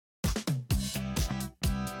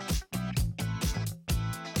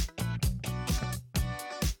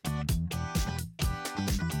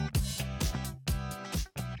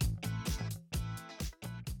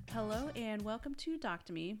Hello and welcome to Doc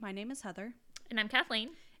to Me. My name is Heather. And I'm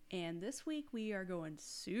Kathleen. And this week we are going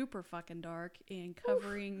super fucking dark and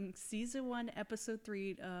covering Season 1, Episode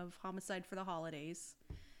 3 of Homicide for the Holidays.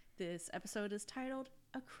 This episode is titled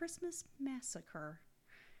A Christmas Massacre.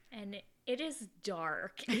 And it is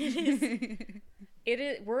dark. It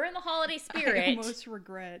is. We're in the holiday spirit. I almost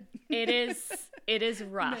regret. It is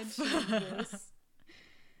rough. This.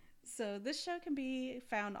 So this show can be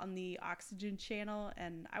found on the Oxygen channel,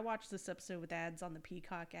 and I watched this episode with ads on the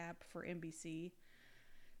Peacock app for NBC.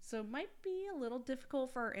 So it might be a little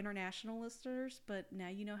difficult for our international listeners, but now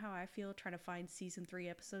you know how I feel trying to find Season 3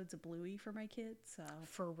 episodes of Bluey for my kids. So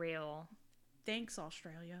For real. Thanks,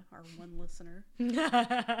 Australia, our one listener.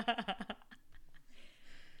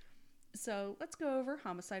 So let's go over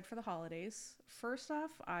Homicide for the Holidays. First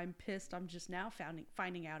off, I'm pissed I'm just now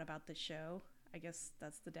finding out about this show. I guess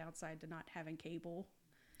that's the downside to not having cable.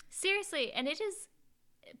 Seriously, and it is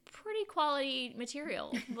pretty quality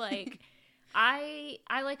material. Like, I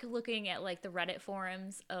like looking at like the Reddit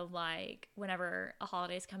forums of like whenever a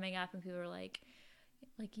holiday's coming up and people are like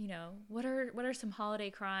you know, what are some holiday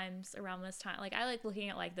crimes around this time? Like, I like looking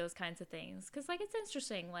at like those kinds of things because like it's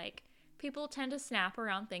interesting. Like, people tend to snap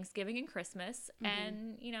around Thanksgiving and Christmas,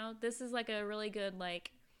 and you know, this is like a really good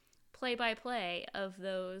like play-by-play of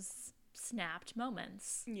those snapped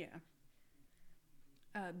moments. Yeah.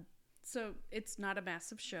 So it's not a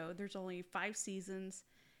massive show. There's only 5 seasons,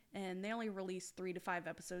 and they only release 3 to 5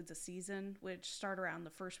 episodes a season, which start around the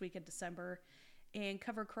first week of December and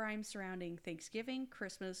cover crimes surrounding Thanksgiving,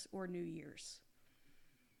 Christmas, or New Year's.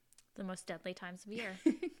 The most deadly times of year.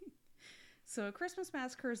 So A Christmas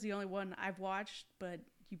Massacre is the only one I've watched, but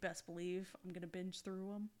you best believe I'm going to binge through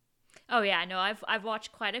them. Oh yeah, no, I've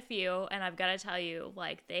watched quite a few, and I've got to tell you,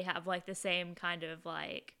 like, they have like the same kind of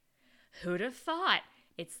like, who'd have thought?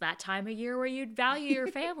 It's that time of year where you'd value your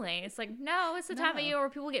family. It's like, no, it's the time of year where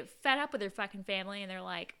people get fed up with their fucking family, and they're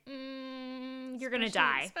like, you're gonna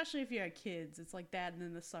die. Especially if you had kids, it's like that. And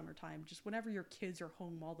in the summertime, just whenever your kids are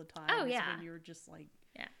home all the time. Oh yeah, when you're just like,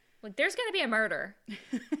 yeah, like there's gonna be a murder.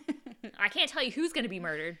 I can't tell you who's gonna be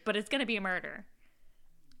murdered, but it's gonna be a murder.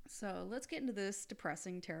 So let's get into this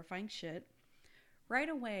depressing, terrifying shit. Right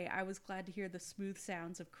away, I was glad to hear the smooth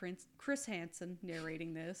sounds of Chris Hansen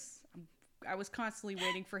narrating this. I was constantly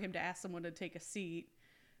waiting for him to ask someone to take a seat,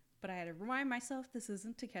 but I had to remind myself this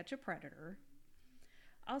isn't To Catch a Predator.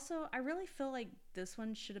 Also, I really feel like this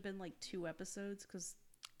one should have been like 2 episodes because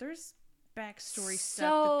there's backstory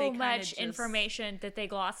stuff that they kind of much information that they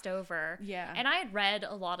glossed over. Yeah. And I had read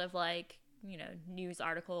a lot of like, you know, news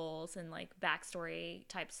articles and like backstory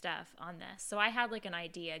type stuff on this. So I had like an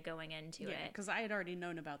idea going into it. Because I had already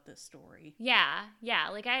known about this story. Yeah.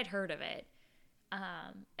 Like I had heard of it.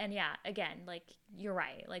 And yeah, again, like you're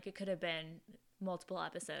right. Like it could have been multiple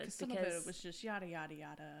episodes Some of it was just yada, yada,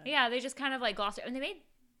 yada. Yeah. They just kind of like glossed it. And they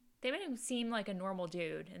made him seem like a normal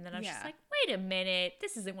dude. And then I was just like, wait a minute.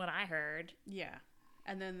 This isn't what I heard. Yeah.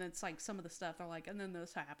 And then it's like some of the stuff they're like, and then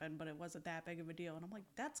this happened, but it wasn't that big of a deal. And I'm like,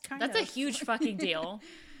 that's a huge fucking deal.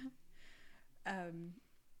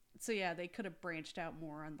 So yeah, they could have branched out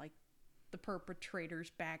more on like the perpetrator's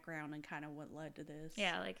background and kind of what led to this.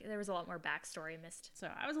 Yeah, like there was a lot more backstory missed. So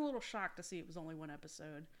I was a little shocked to see it was only 1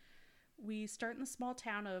 episode. We start in the small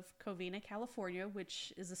town of Covina, California,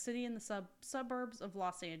 which is a city in the suburbs of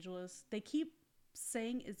Los Angeles. They keep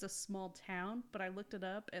saying it's a small town, but I looked it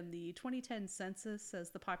up, and the 2010 census says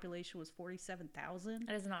the population was 47,000.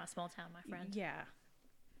 That is not a small town, my friend. Yeah.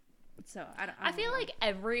 So I feel like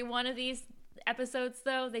every one of these episodes,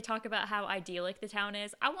 though, they talk about how idyllic the town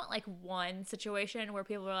is. I want like one situation where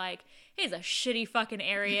people are like, hey, it's a shitty fucking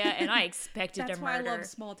area and I expected to murder. That's why I love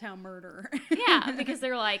small town murder. Yeah, because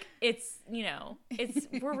they're like, it's, you know,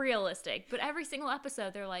 we're realistic. But every single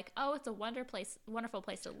episode they're like, oh, it's a wonderful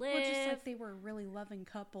place to live. Well, just like they were a really loving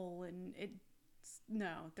couple, and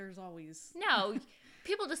there's always no.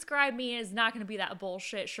 People describe me as not going to be that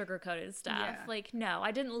bullshit sugar-coated stuff. Yeah. Like, no,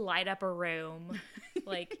 I didn't light up a room.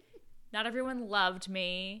 Like, not everyone loved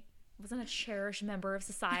me. I wasn't a cherished member of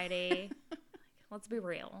society. Like, let's be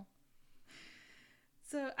real.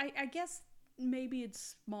 So I guess maybe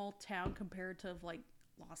it's small town compared to like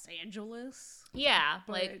Los Angeles. Yeah,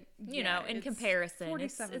 but, like, you know, in comparison,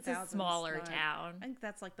 it's a smaller town. I think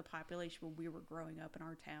that's like the population when we were growing up in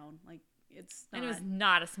our town. Like, it's not. And it was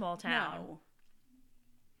not a small town. No.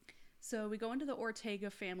 So we go into the Ortega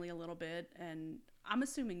family a little bit, and I'm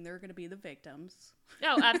assuming they're going to be the victims.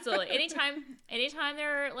 No, absolutely. Anytime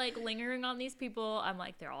they're like lingering on these people, I'm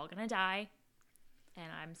like, they're all going to die. And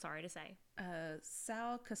I'm sorry to say.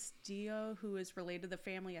 Sal Castillo, who is related to the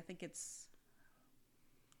family, I think it's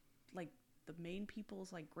like the the main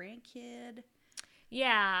people's like grandkid.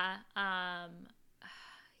 Yeah.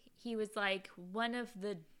 He was like one of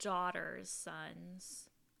the daughter's sons.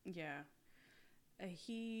 Yeah.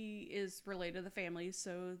 He is related to the family,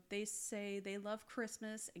 so they say they love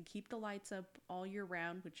Christmas and keep the lights up all year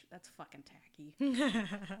round, which that's fucking tacky.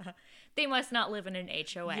 They must not live in an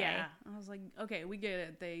HOA. Yeah. I was like, okay, we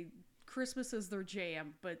get it. Christmas is their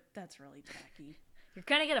jam, but that's really tacky. You're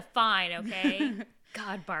gonna get a fine, okay?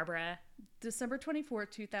 God, Barbara. December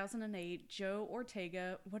 24th, 2008, Joe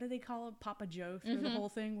Ortega, what do they call him? Papa Joe through the whole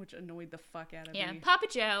thing, which annoyed the fuck out of me. Yeah, Papa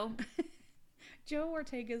Joe. Joe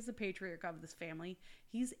Ortega is the patriarch of this family.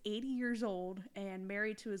 He's 80 years old and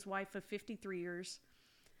married to his wife of 53 years,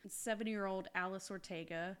 7-year-old Alice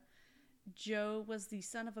Ortega. Joe was the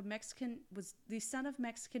son of Mexican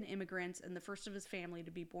immigrants and the first of his family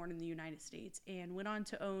to be born in the United States, and went on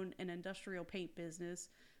to own an industrial paint business.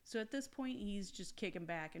 So at this point, he's just kicking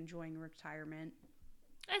back, enjoying retirement.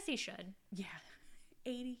 As he should. Yeah.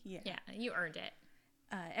 80? Yeah. Yeah, you earned it.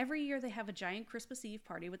 Every year they have a giant Christmas Eve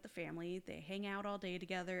party with the family. They hang out all day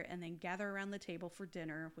together and then gather around the table for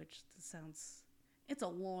dinner, which it's a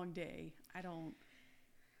long day.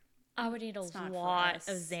 I would need a lot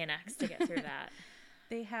of Xanax to get through that.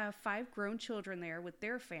 They have 5 grown children there with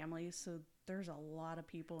their families, so there's a lot of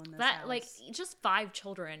people in this house. Like, just 5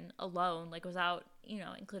 children alone, like, without,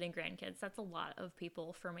 including grandkids, that's a lot of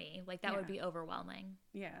people for me. Like, that would be overwhelming.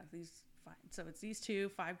 Yeah, so it's these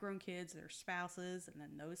 5 grown kids, their spouses, and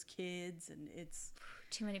then those kids, and it's...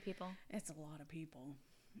 Too many people. It's a lot of people.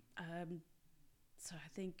 So I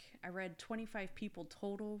think I read 25 people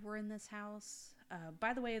total were in this house.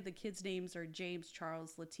 By the way, the kids' names are James,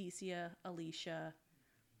 Charles, Leticia, Alicia,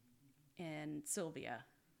 and Sylvia.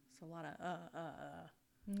 So a lot of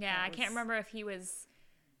Yeah, I can't remember if he was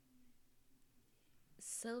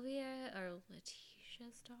Sylvia or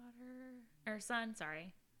Letitia's daughter or son.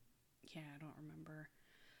 Sorry. Yeah, I don't remember.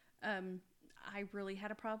 I really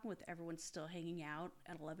had a problem with everyone still hanging out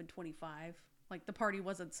at 11:25. Like, the party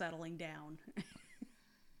wasn't settling down.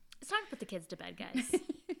 It's time to put the kids to bed, guys.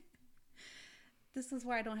 This is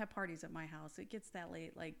why I don't have parties at my house. It gets that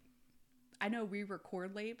late. Like, I know we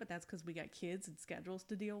record late, but that's because we got kids and schedules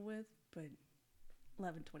to deal with. But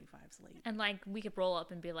 11:25 is late. And like, we could roll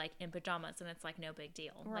up and be like in pajamas, and it's like no big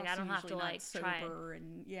deal. We're like, I don't have to like sober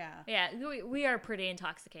and yeah. Yeah, we are pretty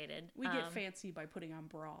intoxicated. We get fancy by putting on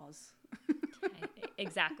bras.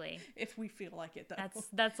 Exactly. If we feel like it, though.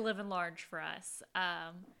 That's living large for us.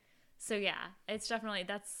 So yeah, it's definitely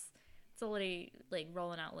it's already like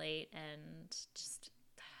rolling out late, and just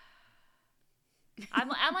I'm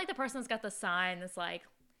like the person that's got the sign that's like,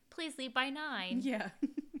 please leave by 9. Yeah.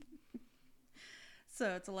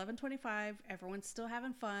 So it's 11:25. Everyone's still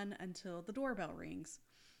having fun until the doorbell rings.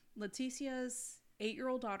 Leticia's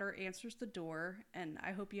 8-year-old daughter answers the door, and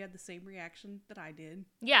I hope you had the same reaction that I did.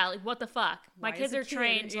 Yeah, like, what the fuck? My kids are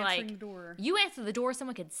trained like, the door. You answer the door,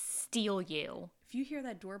 someone could steal you. If you hear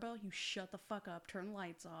that doorbell, you shut the fuck up, turn the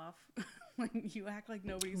lights off. You act like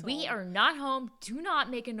nobody's home. We are not home. Do not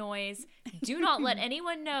make a noise. Do not let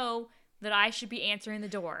anyone know that I should be answering the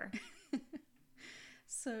door.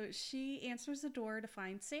 So she answers the door to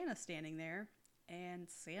find Santa standing there, and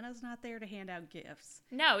Santa's not there to hand out gifts.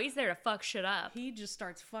 No, he's there to fuck shit up. He just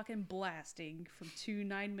starts fucking blasting from 2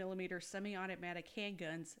 9mm semi-automatic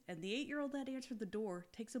handguns, and the 8-year-old that answered the door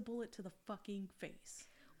takes a bullet to the fucking face.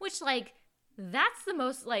 Which, like, that's the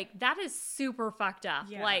most, like, that is super fucked up.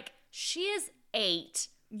 Yeah. Like, she is 8.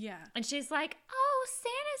 Yeah. And she's like, oh,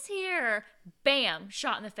 Santa's here. Bam,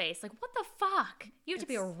 shot in the face. Like, what the fuck? You have to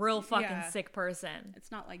be a real fucking sick person.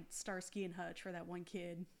 It's not like Starsky and Hutch where that one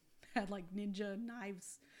kid had like ninja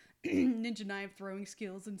knife throwing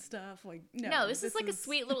skills and stuff. Like, no, this is like a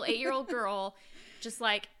sweet little 8-year-old girl just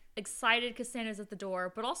like excited because Santa's at the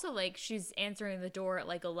door, but also like she's answering the door at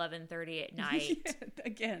like 11:30 at night. Yeah,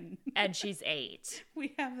 again. And she's 8.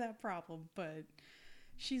 We have that problem, but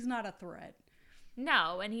she's not a threat.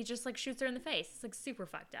 No, and he just like shoots her in the face. It's like super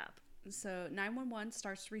fucked up. So 911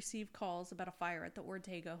 starts to receive calls about a fire at the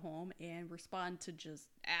Ortega home and respond to just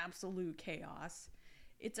absolute chaos.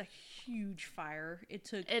 It's a huge fire. It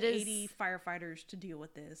took 80 firefighters to deal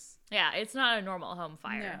with this. Yeah, it's not a normal home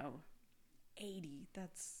fire. No. 80.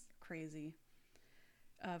 That's crazy.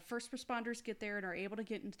 First responders get there and are able to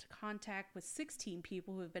get into contact with 16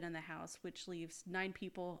 people who have been in the house, which leaves 9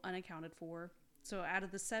 people unaccounted for. So out of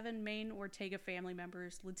the 7 main Ortega family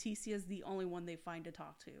members, Leticia is the only one they find to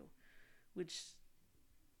talk to, which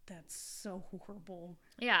that's so horrible.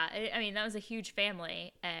 Yeah, I mean, that was a huge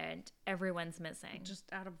family, and everyone's missing.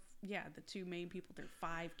 Just out of, the 2 main people, there are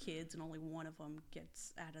 5 kids, and only one of them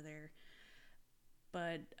gets out of there.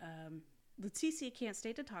 But Leticia can't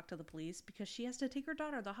stay to talk to the police because she has to take her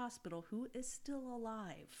daughter to the hospital, who is still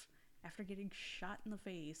alive after getting shot in the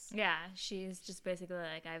face. Yeah, she's just basically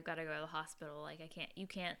like, I've got to go to the hospital. Like, you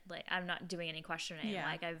can't, like, I'm not doing any questioning. Yeah.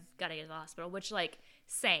 Like, I've got to get to the hospital, which, like,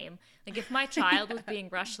 same. Like, if my child was being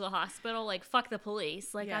rushed to the hospital, like, fuck the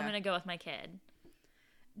police. Like, I'm going to go with my kid.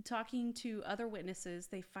 Talking to other witnesses,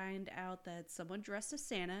 they find out that someone dressed as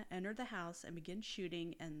Santa entered the house and began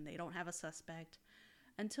shooting, and they don't have a suspect.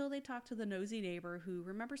 Until they talk to the nosy neighbor who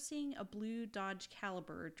remembers seeing a blue Dodge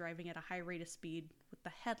Caliber driving at a high rate of speed with the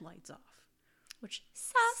headlights off. Which,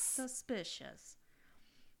 suspicious.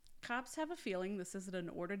 Cops have a feeling this isn't an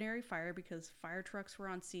ordinary fire because fire trucks were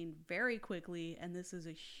on scene very quickly, and this is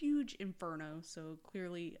a huge inferno, so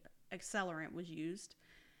clearly accelerant was used.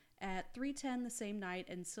 At 3:10 the same night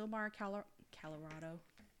in Sylmar, Colorado.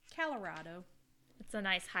 It's a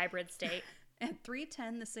nice hybrid state. At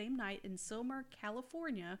 3:10 the same night in Sylmar,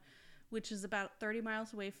 California, which is about 30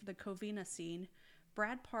 miles away from the Covina scene,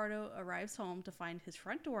 Brad Pardo arrives home to find his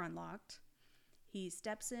front door unlocked. He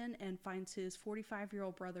steps in and finds his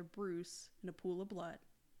 45-year-old brother Bruce in a pool of blood.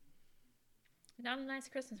 Not a nice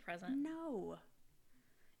Christmas present. No.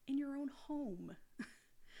 In your own home.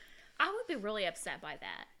 I would be really upset by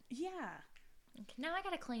that. Yeah. Now I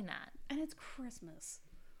gotta clean that. And it's Christmas.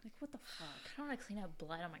 Like, what the fuck? I don't want to clean up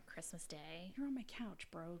blood on my Christmas day. You're on my couch,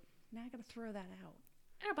 bro. Now I gotta throw that out.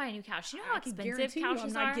 I gotta buy a new couch. You know how I can expensive guarantee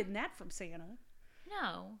couches I'm are? not getting that from Santa.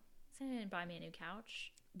 No. Santa didn't buy me a new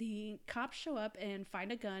couch. The cops show up and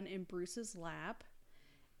find a gun in Bruce's lap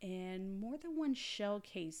and more than one shell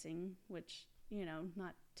casing, which, you know,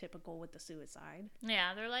 not typical with the suicide.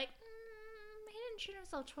 Yeah, they're like, he didn't shoot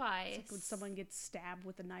himself twice. It's like when someone gets stabbed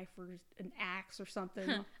with a knife or an axe or something.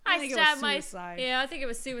 I think stabbed it was suicide. Yeah, I think it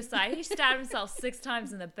was suicide. He stabbed himself 6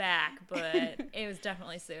 times in the back, but it was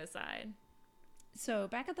definitely suicide. So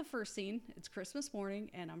back at the first scene, it's Christmas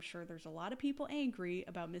morning, and I'm sure there's a lot of people angry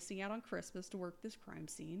about missing out on Christmas to work this crime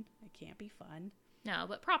scene. It can't be fun. No,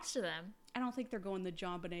 but props to them. I don't think they're going the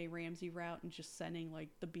JonBenet Ramsey route and just sending like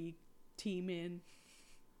the B team in.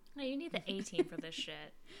 No, you need the A team for this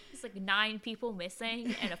shit. It's like 9 people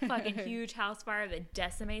missing and a fucking huge house fire that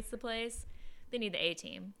decimates the place. They need the A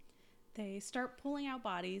team. They start pulling out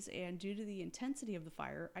bodies, and due to the intensity of the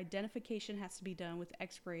fire, identification has to be done with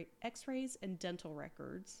x-rays and dental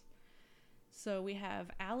records. So we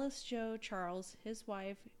have Alice, Joe, Charles, his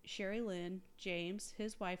wife, Sherry Lynn, James,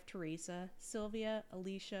 his wife, Teresa, Sylvia,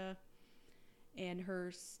 Alicia, and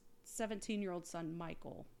her 17-year-old son,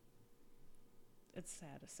 Michael. It's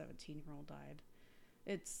sad a 17-year-old died.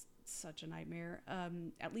 It's such a nightmare.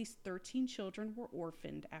 At least 13 children were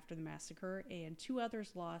orphaned after the massacre, and 2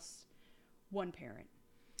 others lost one parent.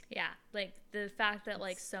 Yeah, like the fact that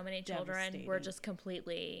like so many children were just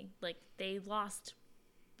completely like they lost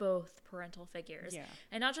both parental figures. Yeah.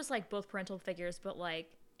 And not just like both parental figures, but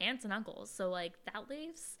like aunts and uncles. So like that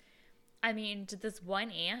leaves, I mean, did this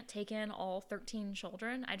one aunt take in all 13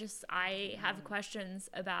 children? I have questions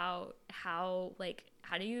about how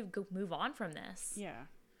do you move on from this? Yeah.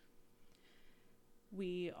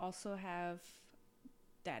 We also have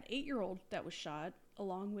that 8-year-old that was shot,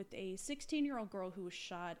 along with a 16-year-old girl who was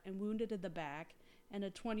shot and wounded in the back, and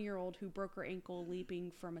a 20-year-old who broke her ankle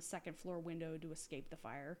leaping from a second-floor window to escape the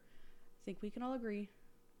fire. I think we can all agree,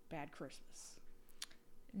 bad Christmas.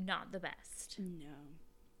 Not the best. No.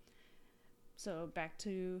 So back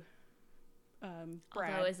to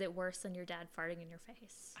Brad. Although, is it worse than your dad farting in your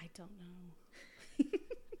face? I don't know.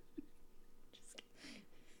 Just kidding.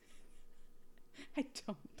 I don't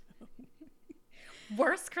know.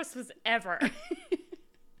 Worst Christmas ever.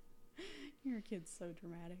 Your kid's so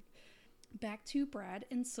dramatic. Back to Brad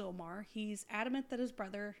in Sylmar. He's adamant that his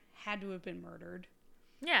brother had to have been murdered.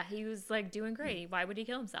 Yeah, he was like doing great. Why would he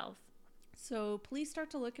kill himself? So police start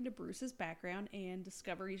to look into Bruce's background and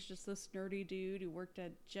discover he's just this nerdy dude who worked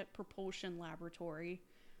at Jet Propulsion Laboratory.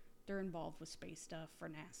 They're involved with space stuff for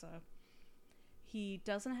NASA. He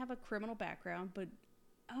doesn't have a criminal background, but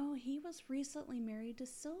he was recently married to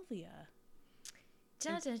Sylvia.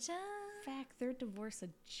 Dun, dun, dun. In fact, their divorce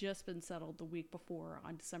had just been settled the week before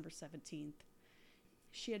on December 17th.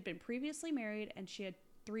 She had been previously married, and she had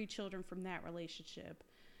 3 children from that relationship.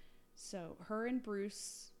 So her and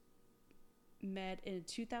Bruce met in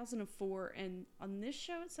 2004, and on this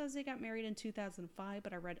show it says they got married in 2005,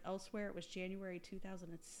 but I read elsewhere it was January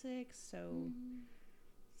 2006, so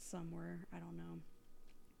somewhere, I don't know.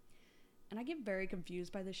 And I get very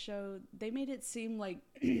confused by the show. They made it seem like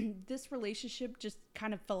this relationship just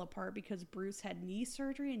kind of fell apart because Bruce had knee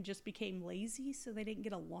surgery and just became lazy, so they didn't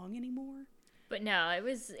get along anymore. But no, it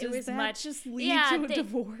was Does that much just lead to a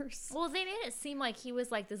divorce? Well, they made it seem like he was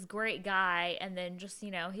like this great guy, and then just, you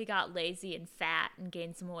know, he got lazy and fat and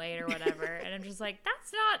gained some weight or whatever. And I'm just like,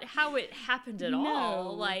 that's not how it happened at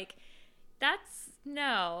all. Like,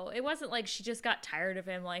 no, it wasn't like she just got tired of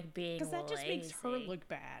him like being lazy. Because that just makes her look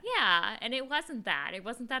bad. Yeah, and it wasn't that. It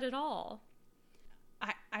wasn't that at all.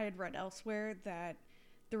 I had read elsewhere that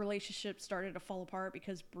the relationship started to fall apart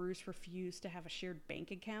because Bruce refused to have a shared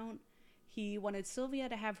bank account. He wanted Sylvia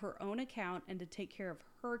to have her own account and to take care of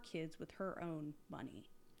her kids with her own money.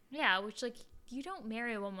 Yeah, which, like, you don't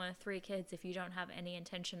marry a woman with 3 kids if you don't have any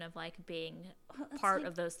intention of, like, being part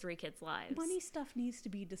of those 3 kids' lives. Money stuff needs to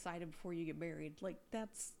be decided before you get married. Like,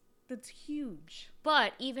 that's huge.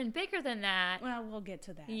 But even bigger than that... Well, we'll get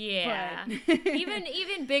to that. Yeah. But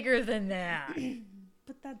even bigger than that.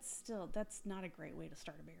 But that's not a great way to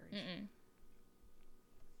start a marriage. Mm-mm.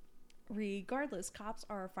 Regardless, cops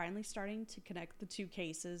are finally starting to connect the 2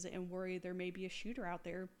 cases and worry there may be a shooter out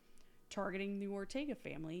there targeting the Ortega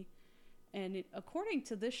family. And according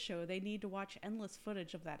to this show, they need to watch endless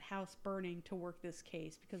footage of that house burning to work this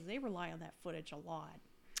case because they rely on that footage a lot.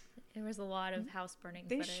 There was a lot of house burning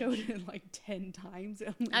They footage. showed it like 10 times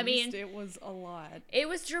at least. I mean, it was a lot. It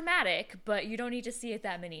was dramatic, but you don't need to see it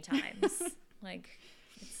that many times. Like,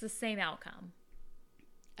 it's the same outcome.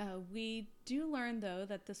 We do learn, though,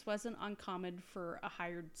 that this wasn't uncommon for a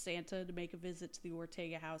hired Santa to make a visit to the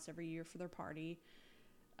Ortega house every year for their party.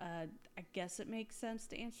 I guess it makes sense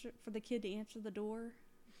for the kid to answer the door,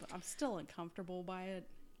 but I'm still uncomfortable by it.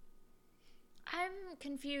 I'm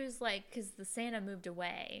confused, like, because the Santa moved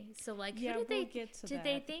away. So, like, Yeah, who did we'll they get to did that.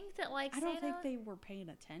 they think that, like, I Santa? don't think they were paying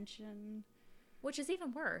attention. Which is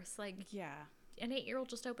even worse. Like, Yeah. an 8-year-old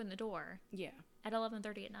just opened the door Yeah. at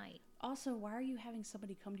 11:30 at night. Also, why are you having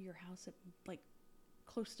somebody come to your house at, like,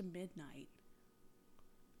 close to midnight?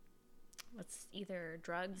 It's either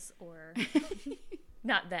drugs or...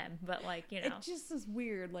 Not them, but, like, you know. It just is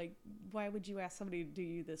weird. Like, why would you ask somebody to do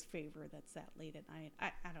you this favor that's that late at night?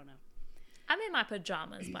 I don't know. I'm in my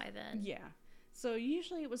pajamas by then. Yeah. So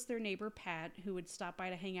usually it was their neighbor Pat who would stop by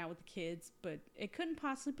to hang out with the kids, but it couldn't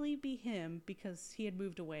possibly be him because he had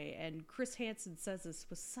moved away. And Chris Hansen says this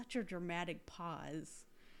with such a dramatic pause.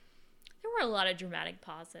 There were a lot of dramatic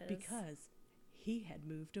pauses. Because he had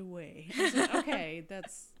moved away. I was like, okay,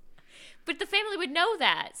 that's... But the family would know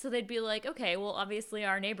that, so they'd be like, okay, well, obviously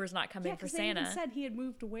our neighbor's not coming for Santa. They even said he had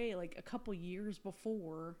moved away like a couple years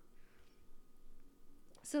before.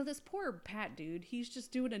 So this poor Pat dude, he's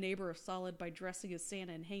just doing a neighbor a solid by dressing as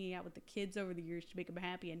Santa and hanging out with the kids over the years to make him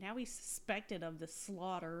happy, and now he's suspected of the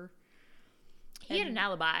slaughter. He had an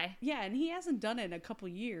alibi. Yeah, and he hasn't done it in a couple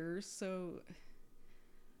years, so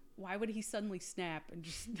why would he suddenly snap and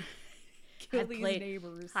just kill these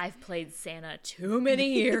neighbors? I've played Santa too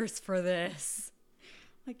many years for this.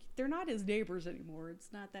 Like, they're not his neighbors anymore. It's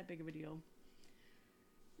not that big of a deal.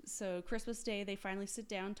 So Christmas Day, they finally sit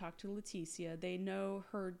down and talk to Leticia. They know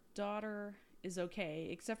her daughter is okay,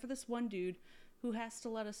 except for this one dude who has to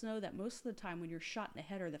let us know that most of the time when you're shot in the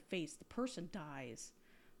head or the face, the person dies.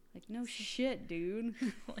 Like, no shit, dude.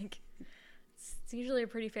 Like, it's usually a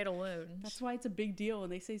pretty fatal wound. That's why it's a big deal when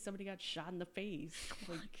they say somebody got shot in the face.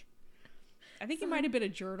 Like, I think he might have been a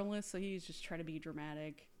journalist, so he's just trying to be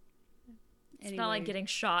dramatic. It's not like getting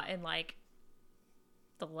shot in, like,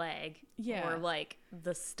 the leg. Yeah. Or, like,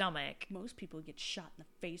 the stomach. Most people get shot in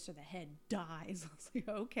the face or the head dies. I was like,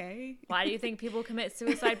 okay. Why do you think people commit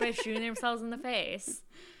suicide by shooting themselves in the face?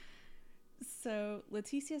 So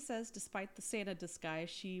Leticia says despite the Santa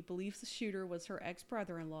disguise, she believes the shooter was her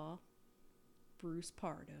ex-brother-in-law, Bruce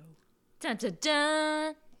Pardo. Dun dun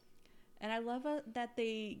dun! And I love that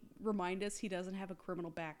they remind us he doesn't have a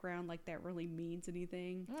criminal background, like that really means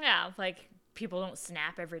anything. Yeah, like, people don't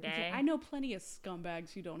snap every day. Okay, I know plenty of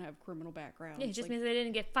scumbags who don't have criminal backgrounds. Yeah, it just means they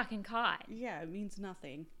didn't get fucking caught. Yeah, it means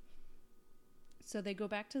nothing. So they go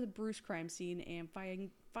back to the Bruce crime scene and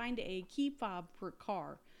find a key fob for a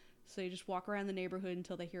car. So they just walk around the neighborhood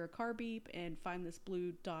until they hear a car beep and find this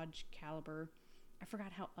blue Dodge Caliber. I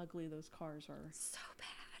forgot how ugly those cars are. So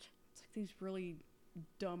bad. It's like these really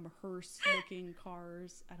dumb hearse-looking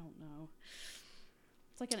cars. I don't know.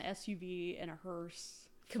 It's like an SUV and a hearse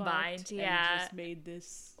combined. And Yeah, just made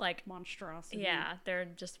this like monstrosity. Yeah, they're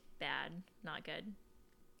just bad, not good.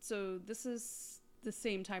 So this is the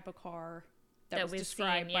same type of car that was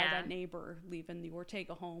described by that neighbor leaving the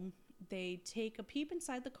Ortega home. They take a peep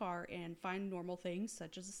inside the car and find normal things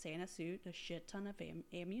such as a Santa suit, a shit ton of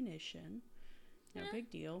ammunition. No big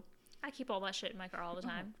deal. I keep all that shit in my car all the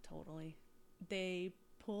time. Oh, totally. They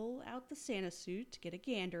pull out the Santa suit to get a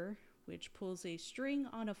gander, which pulls a string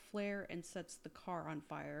on a flare and sets the car on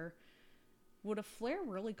fire. would a flare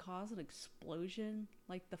really cause an explosion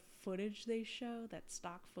like the footage they show, that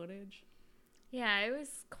stock footage? Yeah, it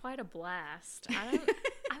was quite a blast. I don't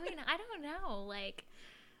I don't know. Like,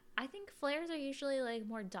 I think flares are usually like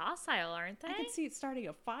more docile, aren't they? I can see it starting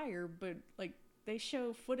a fire, but like they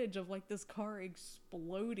show footage of like this car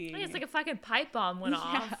exploding. It's like a fucking pipe bomb went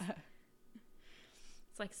off. Yeah.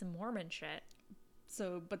 It's like some Mormon shit.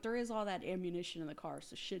 So, but there is all that ammunition in the car,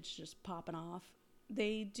 so shit's just popping off.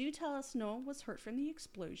 They do tell us no one was hurt from the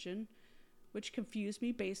explosion, which confused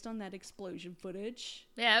me based on that explosion footage.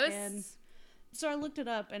 Yeah, it was. And so I looked it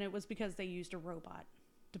up, and it was because they used a robot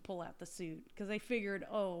to pull out the suit. Because they figured,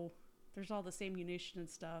 oh, there's all this ammunition and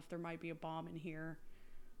stuff. There might be a bomb in here.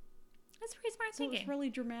 That's pretty smart So thinking. it was really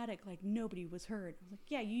dramatic. Like, nobody was hurt. I was like,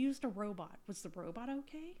 yeah, you used a robot. Was the robot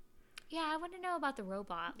okay? Yeah, I want to know about the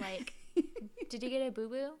robot. Like, did he get a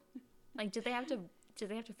boo-boo? Like, did they have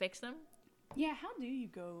to fix them? Yeah, how do you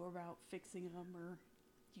go about fixing them? Or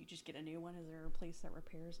do you just get a new one? Is there a place that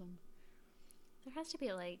repairs them? There has to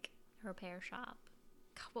be, like, a repair shop.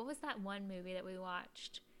 God, what was that one movie that we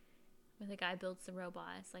watched where the guy builds the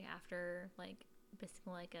robots, like, after, like,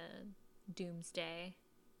 basically, like, a doomsday?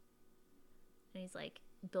 And he's, like,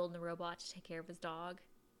 building the robot to take care of his dog.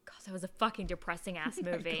 God, that was a fucking depressing-ass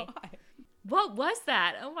movie. Oh my God. What was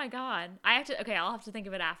that? Oh, my God. I'll have to think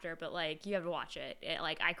of it after, but, like, you have to watch it.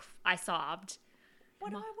 I sobbed. Why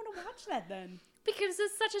do I want to watch that then? Because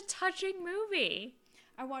it's such a touching movie.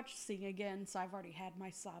 I watched Sing again, so I've already had my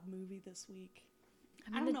sob movie this week.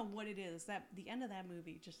 I don't know what it is. The end of that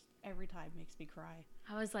movie just every time makes me cry.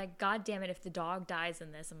 I was like, God damn it, if the dog dies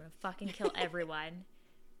in this, I'm going to fucking kill everyone.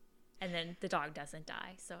 And then the dog doesn't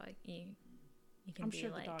die, so you can I'm be sure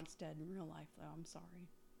like... the dog's dead in real life, though. I'm sorry.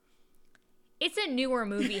 It's a newer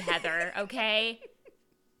movie, Heather, okay?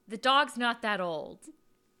 The dog's not that old.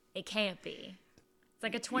 It can't be. It's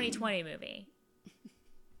like a 2020 movie.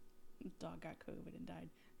 The dog got COVID and died.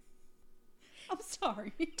 I'm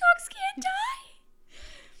sorry. Dogs can't die!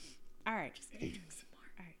 All right. Just drink some more.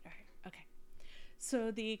 All right. Okay. So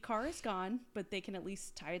the car is gone, but they can at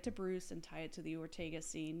least tie it to Bruce and tie it to the Ortega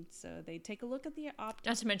scene. So they take a look at the Not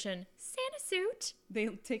to mention, Santa suit. They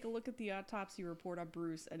take a look at the autopsy report on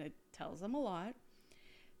Bruce, and it tells them a lot.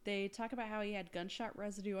 They talk about how he had gunshot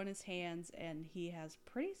residue on his hands, and he has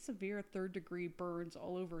pretty severe third-degree burns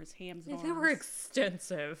all over his hands and arms. They were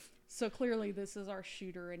extensive. So clearly this is our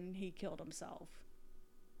shooter, and he killed himself.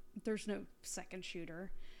 There's no second shooter.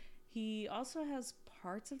 He also has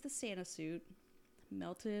parts of the Santa suit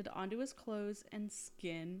melted onto his clothes and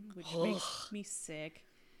skin, which makes me sick.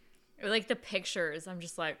 Like the pictures, I'm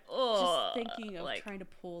just like, oh. Just thinking of trying to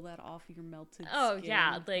pull that off your melted oh, skin.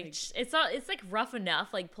 yeah, like it's like rough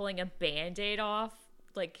enough, like pulling a Band-Aid off.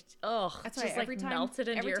 Like, that's just why like melted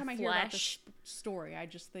into your every time I hear about this flesh. story, I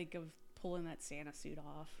just think of pulling that Santa suit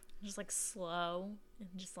off. Just like slow and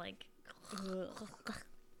just like.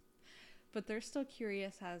 But they're still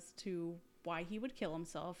curious as to why he would kill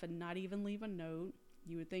himself and not even leave a note.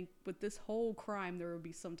 You would think with this whole crime there would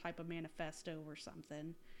be some type of manifesto or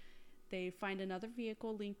something. They find another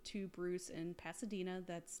vehicle linked to Bruce in Pasadena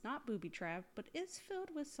that's not booby-trapped, but is filled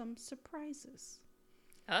with some surprises.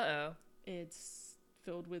 Uh-oh. It's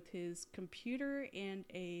filled with his computer and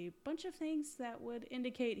a bunch of things that would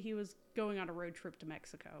indicate he was going on a road trip to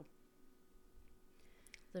Mexico.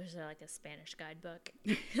 There's like a Spanish guidebook.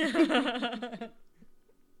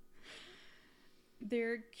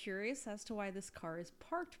 They're curious as to why this car is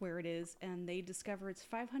parked where it is, and they discover it's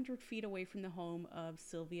 500 feet away from the home of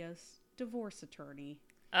Sylvia's divorce attorney.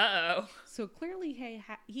 Uh-oh. So clearly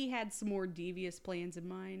he had some more devious plans in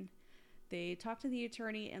mind. They talked to the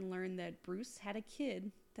attorney and learned that Bruce had a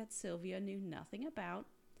kid that Sylvia knew nothing about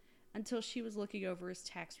until she was looking over his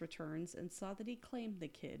tax returns and saw that he claimed the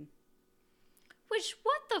kid. Which,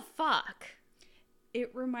 what the fuck?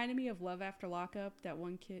 It reminded me of Love After Lockup, that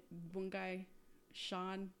one guy,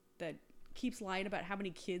 Sean, that keeps lying about how many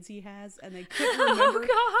kids he has, and they couldn't remember.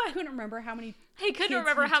 Couldn't remember how many. He couldn't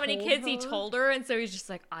remember how many kids he told her, and so he's just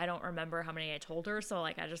like, I don't remember how many I told her, so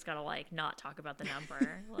like I just gotta like not talk about the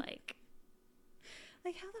number, like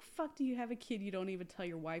how the fuck do you have a kid you don't even tell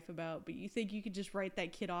your wife about, but you think you could just write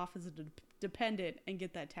that kid off as a dependent and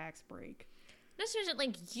get that tax break? This is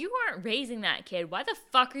like, you aren't raising that kid. Why the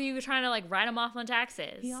fuck are you trying to like write him off on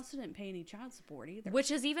taxes? He also didn't pay any child support either, which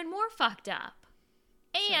is even more fucked up.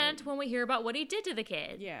 And when we hear about what he did to the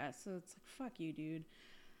kid. Yeah, so it's like, fuck you, dude.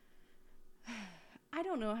 I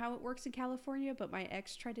don't know how it works in California, but my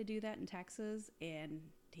ex tried to do that in Texas, and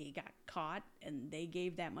he got caught, and they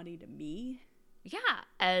gave that money to me. Yeah,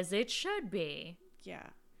 as it should be. Yeah.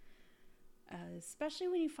 Especially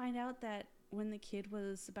when you find out that when the kid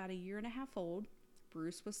was about a year and a half old,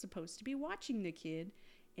 Bruce was supposed to be watching the kid,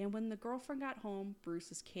 and when the girlfriend got home, Bruce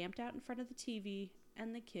was camped out in front of the TV,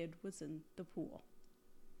 and the kid was in the pool.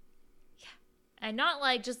 Yeah. And not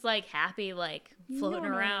like just like happy, like floating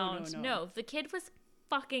around. No, the kid was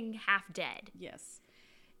fucking half dead. Yes.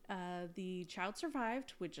 The child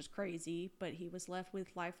survived, which is crazy, but he was left with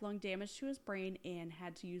lifelong damage to his brain and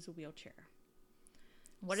had to use a wheelchair.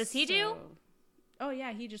 What does he do? Oh,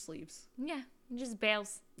 yeah, he just leaves. Yeah, he just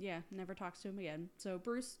bails. Yeah, never talks to him again. So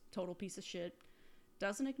Bruce, total piece of shit,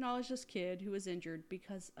 doesn't acknowledge this kid who was injured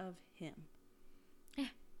because of him. Yeah,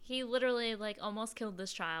 he literally, like, almost killed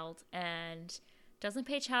this child and doesn't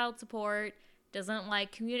pay child support, doesn't,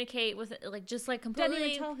 like, communicate with it, like, just, like, completely... Doesn't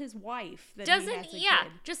even tell his wife that he has a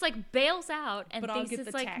kid. Just, like, bails out and but thinks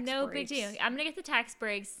it's, like, no big deal. I'm gonna get the tax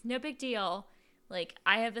breaks, no big deal. Like,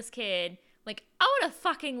 I have this kid... Like, I would have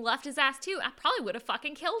fucking left his ass, too. I probably would have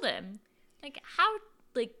fucking killed him. Like, how,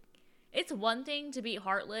 like, it's one thing to be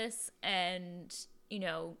heartless and, you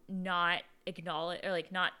know, not acknowledge, or,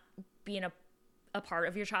 like, not being a part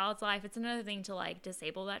of your child's life. It's another thing to, like,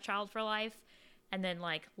 disable that child for life and then,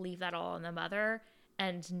 like, leave that all on the mother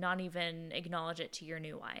and not even acknowledge it to your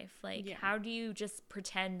new wife. Like, how do you just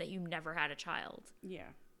pretend that you never had a child? Yeah.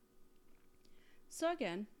 So,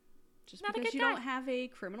 again... Just Not because you guy. don't have a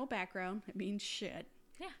criminal background, it means shit.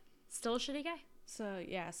 Yeah. Still a shitty guy. So,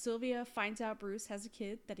 yeah, Sylvia finds out Bruce has a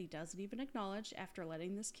kid that he doesn't even acknowledge after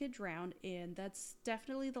letting this kid drown, and that's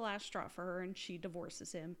definitely the last straw for her, and she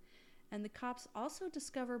divorces him. And the cops also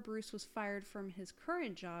discover Bruce was fired from his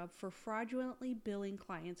current job for fraudulently billing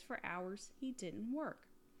clients for hours he didn't work.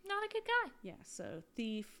 Not a good guy. Yeah, so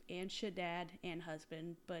thief and shit dad and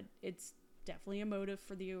husband, but it's definitely a motive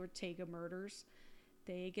for the Ortega murders.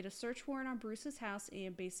 They get a search warrant on Bruce's house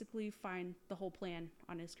and basically find the whole plan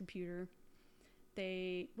on his computer.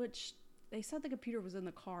 They said the computer was in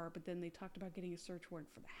the car, but then they talked about getting a search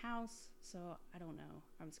warrant for the house. So I don't know.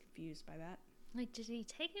 I was confused by that. Like, did he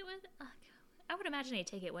take it with? I would imagine he'd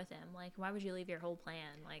take it with him. Like, why would you leave your whole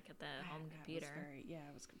plan like at the home computer?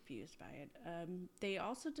 I was confused by it. They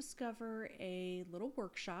also discover a little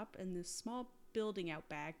workshop in this small building out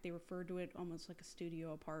back. They refer to it almost like a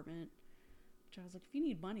studio apartment. Which I was like, if you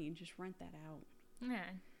need money, just rent that out. Yeah.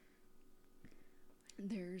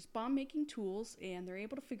 There's bomb-making tools, and they're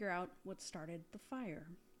able to figure out what started the fire.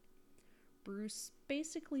 Bruce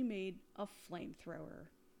basically made a flamethrower.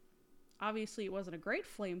 Obviously, it wasn't a great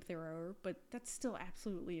flamethrower, but that's still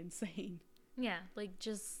absolutely insane. Yeah, like,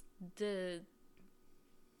 just the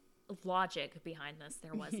logic behind this,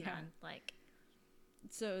 there was none. Like,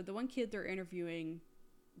 so the one kid they're interviewing,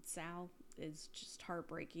 Sal, is just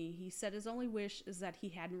heartbreaking. He said his only wish is that he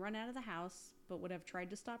hadn't run out of the house, but would have tried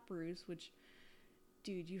to stop Bruce, which,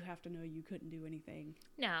 dude, you have to know you couldn't do anything.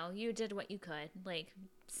 No, you did what you could. Like,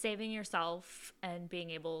 saving yourself and being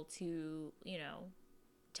able to, you know,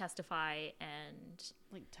 testify and...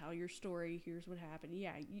 Like, tell your story, here's what happened.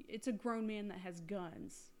 Yeah, it's a grown man that has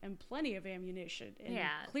guns and plenty of ammunition. And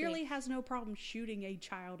clearly has no problem shooting a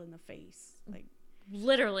child in the face. Like...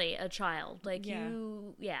 Literally a child. Like, yeah.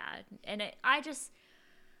 And it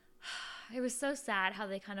was so sad how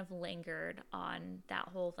they kind of lingered on that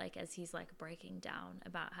whole, like, as he's, like, breaking down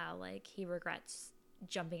about how, like, he regrets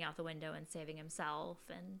jumping out the window and saving himself.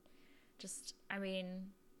 And just, I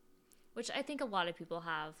mean, which I think a lot of people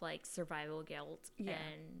have, like, survival guilt. Yeah.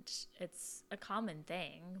 And it's a common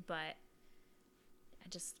thing, but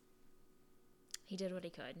he did what he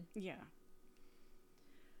could. Yeah.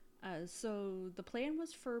 So the plan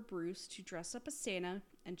was for Bruce to dress up as Santa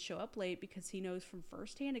and show up late because he knows from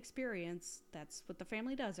firsthand experience that's what the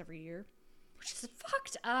family does every year. Which is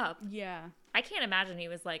fucked up. Yeah. I can't imagine he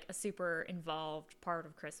was, like, a super involved part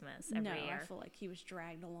of Christmas every year. I feel like he was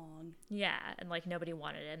dragged along. Yeah, and, like, nobody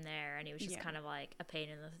wanted him there, and he was just kind of, like, a pain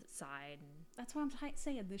in the side. That's why I'm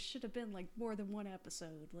saying this should have been, like, more than one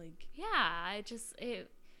episode. Like, yeah,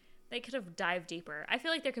 they could have dived deeper. I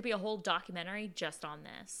feel like there could be a whole documentary just on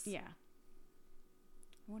this. Yeah.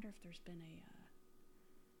 I wonder if there's been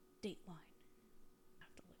a Dateline.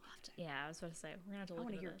 Yeah, I was about to say, we're going to have to look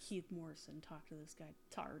at this. I want to hear Keith Morrison talk to this guy,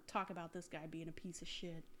 talk about this guy being a piece of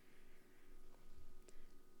shit.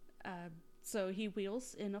 So he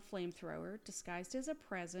wheels in a flamethrower disguised as a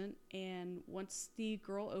present, and once the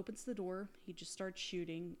girl opens the door, he just starts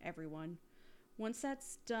shooting everyone. Once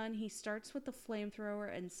that's done, he starts with the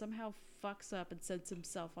flamethrower and somehow fucks up and sets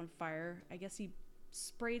himself on fire. I guess he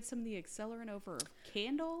sprayed some of the accelerant over a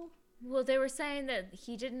candle. Well, they were saying that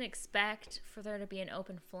he didn't expect for there to be an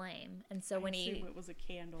open flame, and so when I assume it was a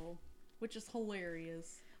candle, which is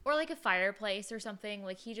hilarious. Or like a fireplace or something.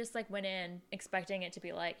 Like he just like went in expecting it to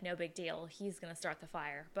be like no big deal. He's gonna start the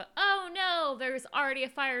fire, but oh no, there's already a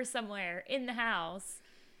fire somewhere in the house.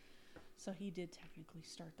 So he did technically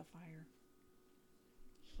start the fire.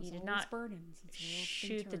 He did not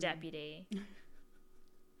shoot the deputy.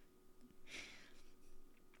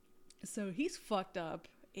 So he's fucked up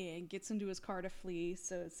and gets into his car to flee.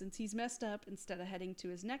 So since he's messed up, instead of heading to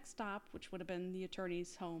his next stop, which would have been the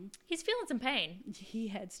attorney's home, he's feeling some pain. He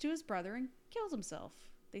heads to his brother and kills himself.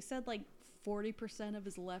 They said like 40% of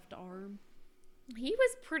his left arm. He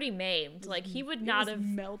was pretty maimed. Like he would not have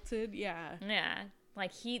melted. Yeah. Yeah.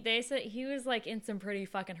 Like they said he was like in some pretty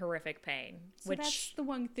fucking horrific pain. So which that's the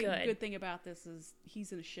one thing, good thing about this is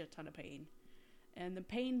he's in a shit ton of pain. And the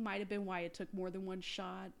pain might have been why it took more than one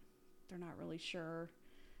shot. They're not really sure.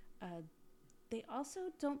 They also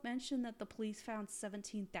don't mention that the police found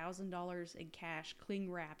 $17,000 in cash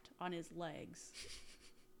cling wrapped on his legs.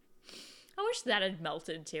 I wish that had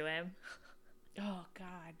melted to him. Oh,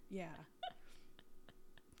 God. Yeah.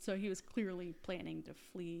 So he was clearly planning to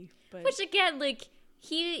flee. But which, again, like,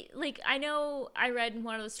 I know I read in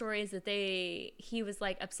one of the stories that he was,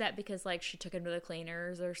 like, upset because, like, she took him to the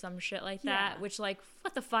cleaners or some shit like that. Which, like,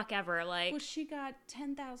 what the fuck ever, like. Well, she got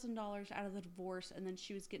 $10,000 out of the divorce, and then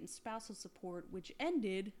she was getting spousal support, which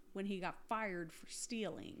ended when he got fired for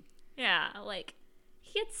stealing. Yeah, like,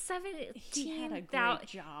 he had He had a great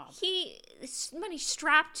job. Money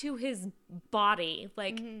strapped to his body.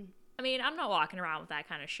 Like, I mean, I'm not walking around with that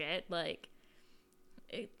kind of shit. Like,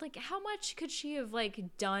 how much could she have,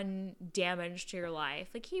 like, done damage to your life?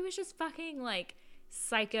 Like, he was just fucking, like,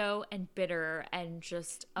 psycho and bitter and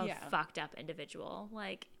just a fucked up individual.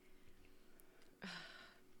 Like,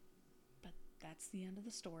 but that's the end of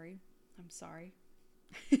the story. I'm sorry.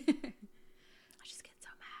 I just get so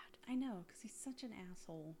mad. I know, because he's such an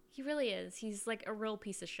asshole. He really is. He's, like, a real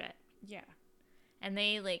piece of shit. Yeah. And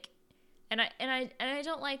they, like... And I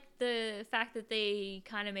don't like the fact that they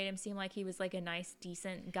kind of made him seem like he was like a nice,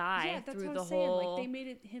 decent guy through the whole. Like they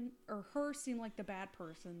made him or her seem like the bad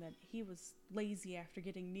person, that he was lazy after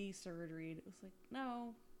getting knee surgery. And it was like,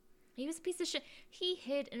 no, he was a piece of shit. He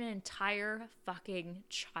hid an entire fucking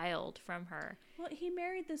child from her. Well, he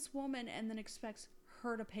married this woman and then expects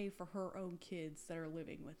her to pay for her own kids that are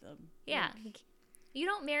living with him. Yeah. You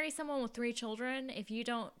don't marry someone with 3 children if you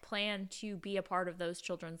don't plan to be a part of those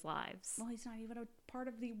children's lives. Well, he's not even a part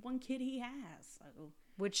of the one kid he has. So.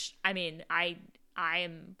 Which, I mean, I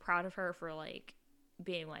am proud of her for, like,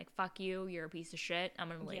 being like, fuck you, you're a piece of shit, I'm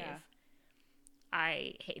gonna leave. Yeah.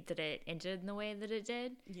 I hate that it ended in the way that it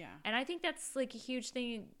did. Yeah. And I think that's, like, a huge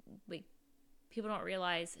thing, like, people don't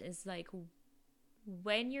realize is, like,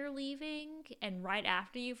 when you're leaving and right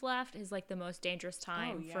after you've left is, like, the most dangerous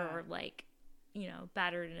time for, like, you know,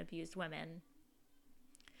 battered and abused women.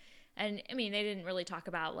 And I mean, they didn't really talk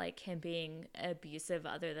about like him being abusive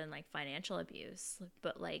other than like financial abuse,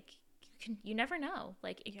 but like you never know,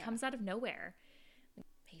 like it comes out of nowhere.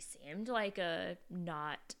 He seemed like a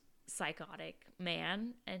not psychotic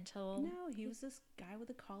man until he was this guy with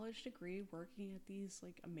a college degree working at these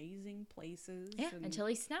like amazing places until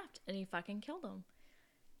he snapped and he fucking killed him,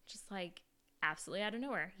 just like absolutely out of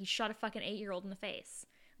nowhere. He shot a fucking 8-year-old in the face.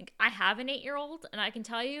 Like, I have an 8-year-old, and I can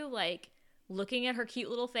tell you, like, looking at her cute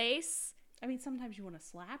little face. I mean, sometimes you want to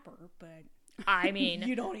slap her, but I mean,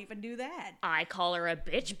 you don't even do that. I call her a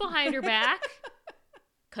bitch behind her back,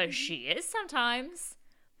 because she is sometimes.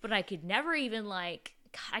 But I could never even, like,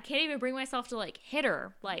 God, I can't even bring myself to, like, hit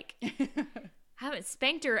her. Like, I haven't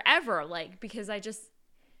spanked her ever, like, because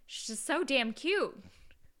she's just so damn cute.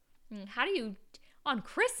 How do you, on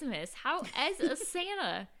Christmas, as a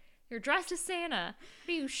Santa... You're dressed as Santa. How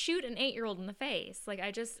do you shoot an 8-year-old in the face? Like,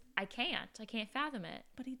 I can't fathom it.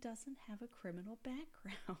 But he doesn't have a criminal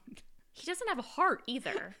background. He doesn't have a heart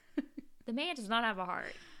either. The man does not have a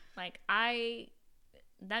heart. Like,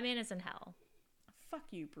 that man is in hell. Fuck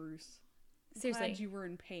you, Bruce. Seriously. Glad you were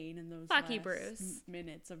in pain in those Fuck you, Bruce.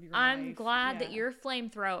 Minutes of your life. I'm glad that your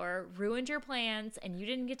flamethrower ruined your plans and you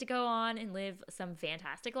didn't get to go on and live some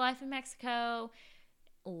fantastic life in Mexico.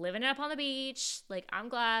 Living it up on the beach. Like, I'm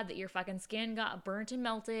glad that your fucking skin got burnt and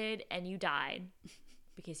melted and you died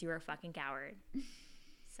because you were a fucking coward.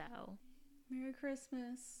 So, Merry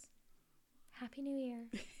Christmas. Happy New Year.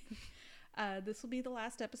 This will be the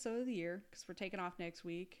last episode of the year because we're taking off next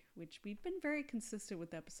week, which we've been very consistent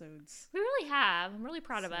with episodes. We really have. I'm really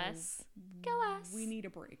proud of us. Go us. We need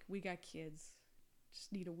a break. We got kids.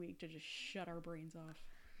 Just need a week to just shut our brains off.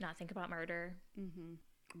 Not think about murder.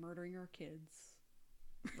 Murdering our kids.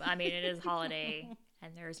 I mean, it is holiday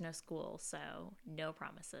and there is no school, so no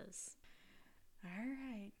promises. All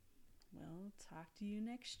right. Well, talk to you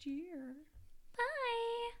next year.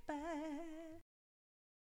 Bye. Bye.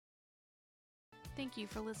 Thank you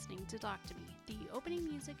for listening to Doc to Me. The opening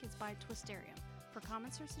music is by Twisterium. For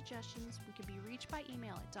comments or suggestions, we can be reached by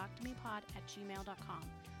email at doctomepod@gmail.com.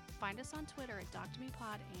 Find us on Twitter at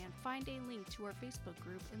doctomepod and find a link to our Facebook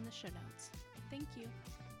group in the show notes. Thank you.